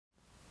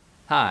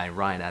Hi,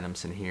 Ryan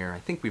Adamson here. I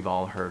think we've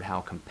all heard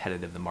how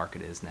competitive the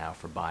market is now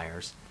for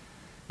buyers.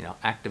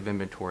 Active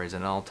inventory is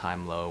at an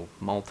all-time low,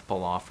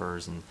 multiple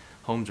offers, and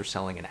homes are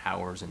selling in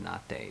hours and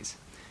not days.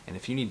 And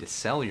if you need to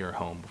sell your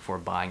home before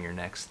buying your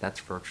next,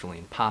 that's virtually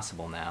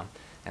impossible now,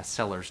 as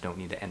sellers don't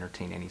need to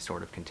entertain any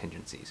sort of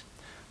contingencies.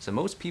 So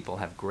most people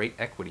have great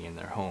equity in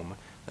their home.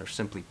 They're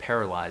simply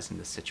paralyzed in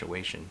this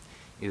situation.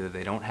 Either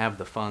they don't have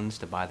the funds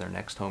to buy their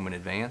next home in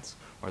advance,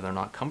 or they're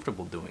not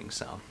comfortable doing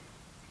so.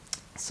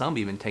 Some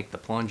even take the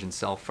plunge and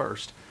sell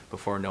first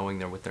before knowing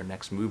what their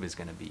next move is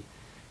going to be.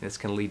 This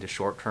can lead to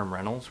short-term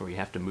rentals where you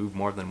have to move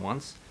more than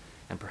once,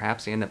 and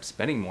perhaps you end up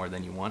spending more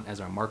than you want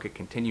as our market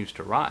continues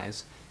to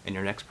rise, and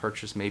your next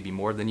purchase may be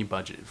more than you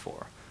budgeted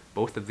for.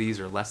 Both of these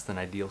are less than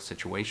ideal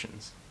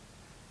situations.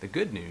 The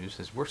good news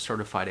is we're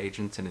certified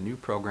agents in a new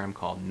program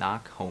called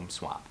Knock Home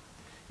Swap.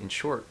 In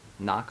short,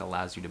 Knock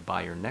allows you to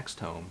buy your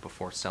next home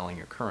before selling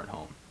your current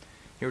home.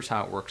 Here's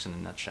how it works in a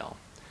nutshell.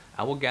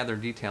 I will gather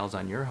details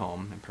on your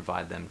home and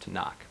provide them to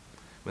Knock.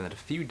 Within a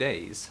few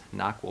days,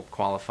 Knock will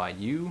qualify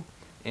you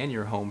and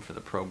your home for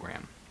the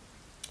program.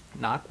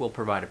 Knock will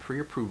provide a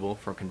pre-approval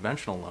for a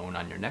conventional loan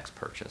on your next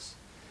purchase.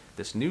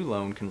 This new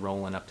loan can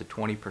roll in up to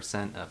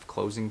 20% of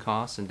closing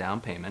costs and down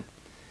payment.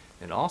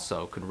 It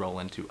also could roll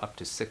into up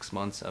to 6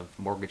 months of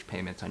mortgage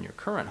payments on your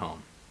current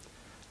home.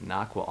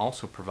 Knock will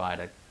also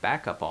provide a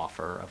backup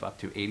offer of up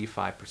to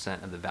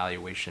 85% of the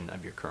valuation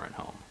of your current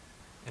home.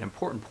 An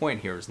important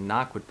point here is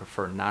Knock would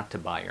prefer not to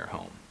buy your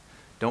home.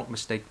 Don't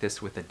mistake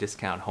this with a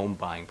discount home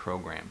buying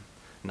program.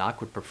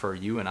 Knock would prefer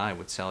you and I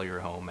would sell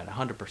your home at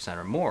 100%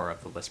 or more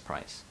of the list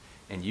price.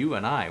 And you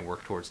and I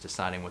work towards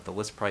deciding what the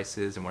list price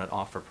is and what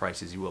offer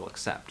prices you will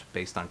accept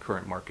based on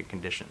current market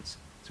conditions.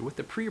 So with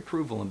the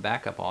pre-approval and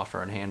backup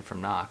offer in hand from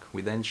Knock,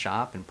 we then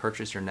shop and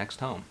purchase your next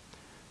home.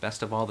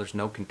 Best of all, there's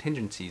no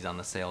contingencies on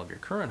the sale of your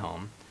current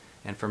home,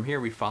 and from here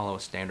we follow a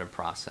standard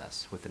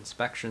process with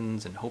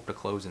inspections and hope to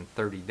close in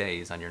 30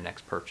 days on your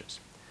next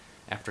purchase.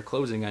 After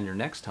closing on your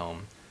next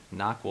home,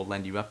 Knock will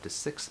lend you up to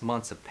 6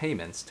 months of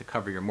payments to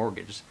cover your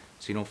mortgage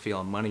so you don't feel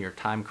a money or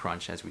time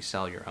crunch as we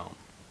sell your home.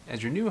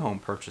 As your new home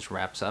purchase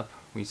wraps up,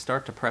 we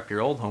start to prep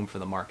your old home for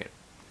the market.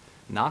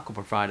 Knock will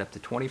provide up to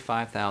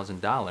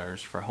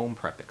 $25,000 for home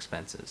prep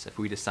expenses if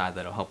we decide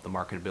that it'll help the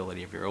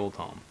marketability of your old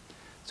home.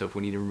 So if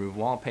we need to remove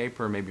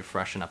wallpaper or maybe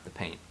freshen up the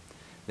paint.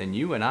 Then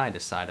you and I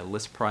decide a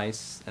list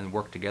price and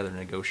work together to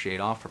negotiate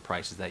offer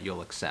prices that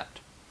you'll accept.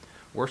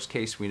 Worst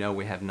case, we know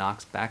we have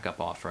Knock's backup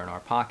offer in our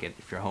pocket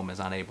if your home is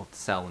unable to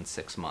sell in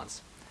 6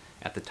 months.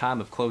 At the time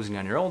of closing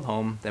on your old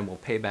home, then we'll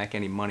pay back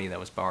any money that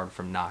was borrowed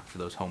from Knock for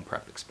those home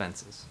prep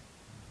expenses.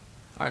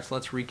 Alright, so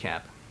let's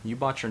recap. You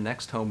bought your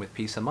next home with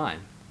peace of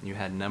mind. You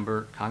had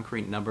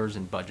concrete numbers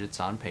and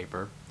budgets on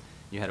paper.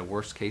 You had a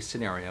worst case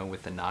scenario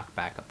with the Knock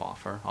backup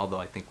offer,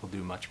 although I think we'll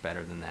do much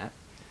better than that.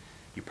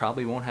 You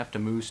probably won't have to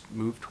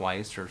move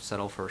twice or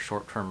settle for a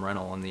short-term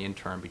rental in the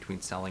interim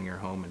between selling your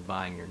home and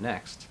buying your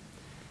next.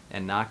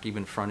 And Knock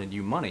even fronted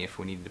you money if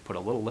we needed to put a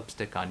little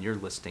lipstick on your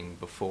listing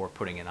before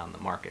putting it on the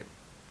market.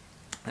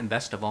 And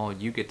best of all,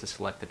 you get to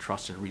select the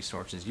trusted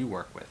resources you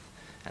work with,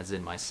 as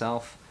in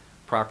myself,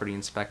 property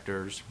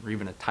inspectors, or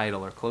even a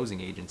title or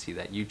closing agency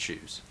that you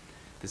choose.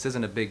 This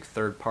isn't a big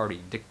third party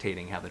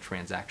dictating how the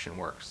transaction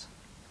works.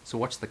 So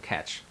what's the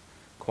catch?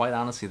 Quite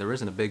honestly, there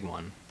isn't a big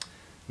one.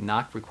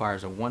 Knock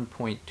requires a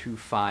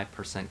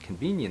 1.25%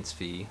 convenience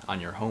fee on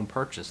your home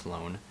purchase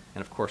loan,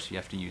 and of course you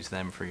have to use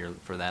them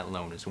for that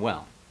loan as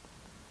well.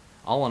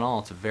 All in all,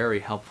 it's a very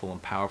helpful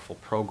and powerful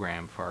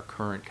program for our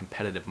current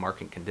competitive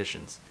market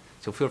conditions.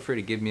 So feel free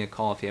to give me a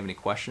call if you have any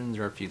questions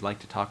or if you'd like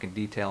to talk in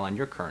detail on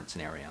your current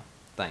scenario.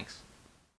 Thanks.